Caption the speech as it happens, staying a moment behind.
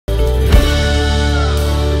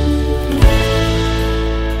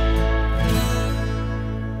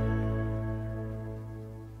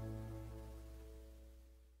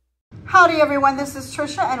Howdy everyone, this is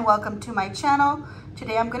Trisha and welcome to my channel.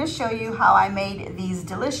 Today I'm going to show you how I made these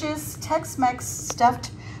delicious Tex-Mex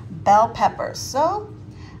stuffed bell peppers. So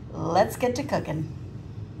let's get to cooking.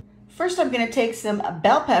 First I'm going to take some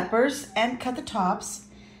bell peppers and cut the tops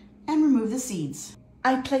and remove the seeds.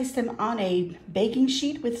 I placed them on a baking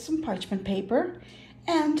sheet with some parchment paper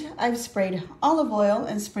and I've sprayed olive oil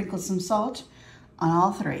and sprinkled some salt on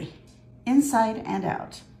all three, inside and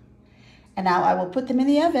out. And now I will put them in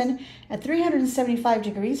the oven at 375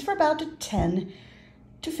 degrees for about 10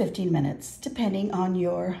 to 15 minutes, depending on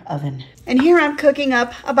your oven. And here I'm cooking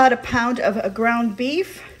up about a pound of ground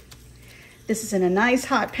beef. This is in a nice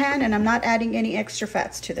hot pan and I'm not adding any extra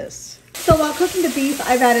fats to this. So while cooking the beef,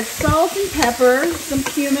 I've added salt and pepper, some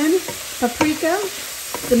cumin, paprika,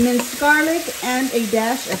 some minced garlic, and a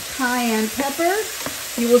dash of cayenne pepper.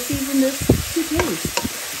 You will season this to taste.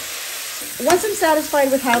 Once I'm satisfied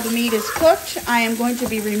with how the meat is cooked, I am going to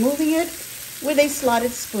be removing it with a slotted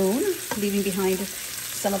spoon, leaving behind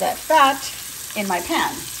some of that fat in my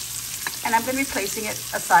pan. And I'm going to be placing it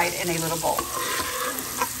aside in a little bowl.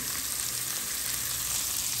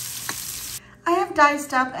 I have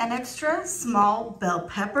diced up an extra small bell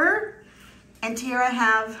pepper, and here I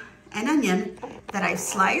have an onion that I've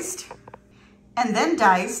sliced and then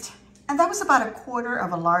diced, and that was about 1/4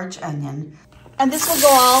 of a large onion. And this will go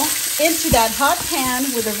all into that hot pan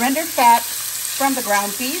with the rendered fat from the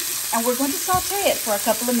ground beef. And we're going to saute it for a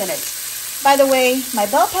couple of minutes. By the way, my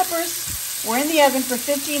bell peppers were in the oven for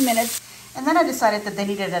 15 minutes. And then I decided that they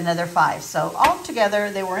needed another 5. So altogether,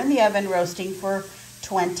 they were in the oven roasting for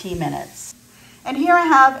 20 minutes. And here I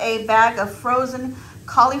have a bag of frozen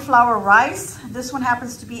cauliflower rice. This one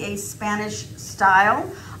happens to be a Spanish style.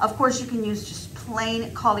 Of course, you can use just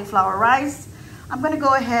plain cauliflower rice. I'm going to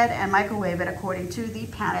go ahead and microwave it according to the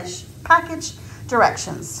package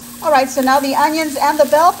directions. All right, so now the onions and the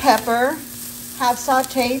bell pepper have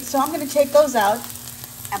sauteed, so I'm going to take those out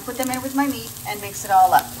and put them in with my meat and mix it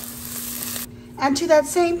all up. And to that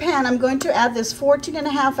same pan, I'm going to add this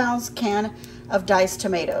 14.5-ounce can of diced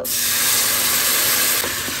tomatoes.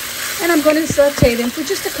 And I'm going to saute them for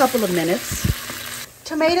just a couple of minutes.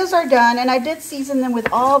 Tomatoes are done, and I did season them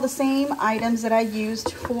with all the same items that I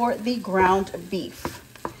used for the ground beef.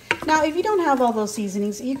 Now, if you don't have all those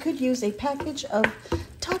seasonings, you could use a package of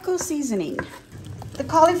taco seasoning. The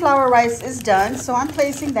cauliflower rice is done, so I'm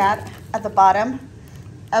placing that at the bottom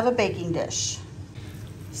of a baking dish.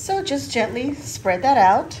 So just gently spread that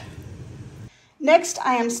out. Next,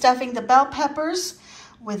 I am stuffing the bell peppers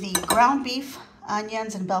with the ground beef,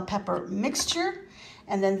 onions, and bell pepper mixture.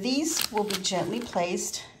 And then these will be gently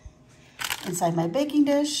placed inside my baking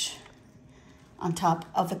dish on top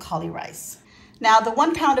of the cauli rice. Now, the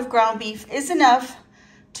 1 pound of ground beef is enough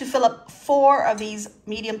to fill up 4 of these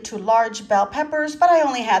medium to large bell peppers, but I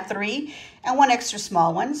only had 3 and 1 extra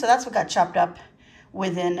small one. So that's what got chopped up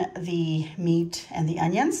within the meat and the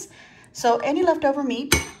onions. So any leftover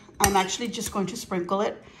meat, I'm actually just going to sprinkle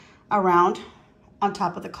it around on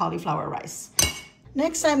top of the cauliflower rice.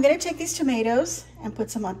 Next, I'm going to take these tomatoes and put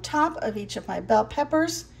some on top of each of my bell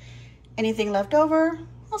peppers. Anything left over,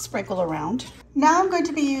 I'll sprinkle around. Now I'm going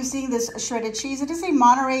to be using this shredded cheese. It is a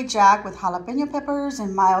Monterey Jack with jalapeno peppers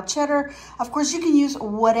and mild cheddar. Of course, you can use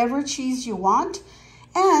whatever cheese you want.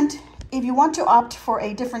 And if you want to opt for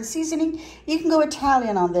a different seasoning, you can go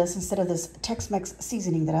Italian on this instead of this Tex-Mex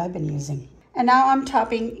seasoning that I've been using. And now I'm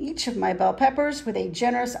topping each of my bell peppers with a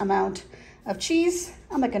generous amount of cheese.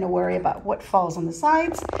 I'm not going to worry about what falls on the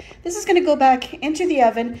sides. This is going to go back into the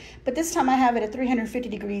oven, but this time I have it at 350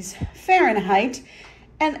 degrees Fahrenheit,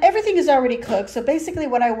 and everything is already cooked. So basically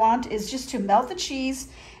what I want is just to melt the cheese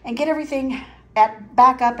and get everything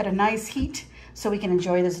back up at a nice heat so we can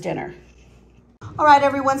enjoy this dinner. All right,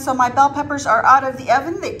 everyone, so my bell peppers are out of the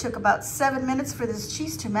oven. They took about 7 minutes for this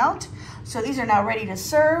cheese to melt. So these are now ready to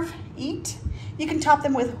serve, eat. You can top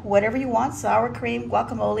them with whatever you want, sour cream,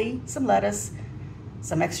 guacamole, some lettuce,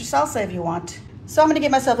 some extra salsa if you want. So I'm gonna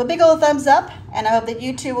give myself a big old thumbs up, and I hope that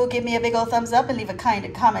you too will give me a big old thumbs up and leave a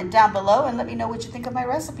kind comment down below and let me know what you think of my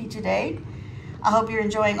recipe today. I hope you're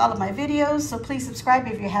enjoying all of my videos, so please subscribe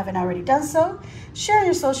if you haven't already done so. Share on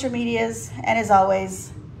your social medias, and as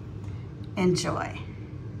always, enjoy.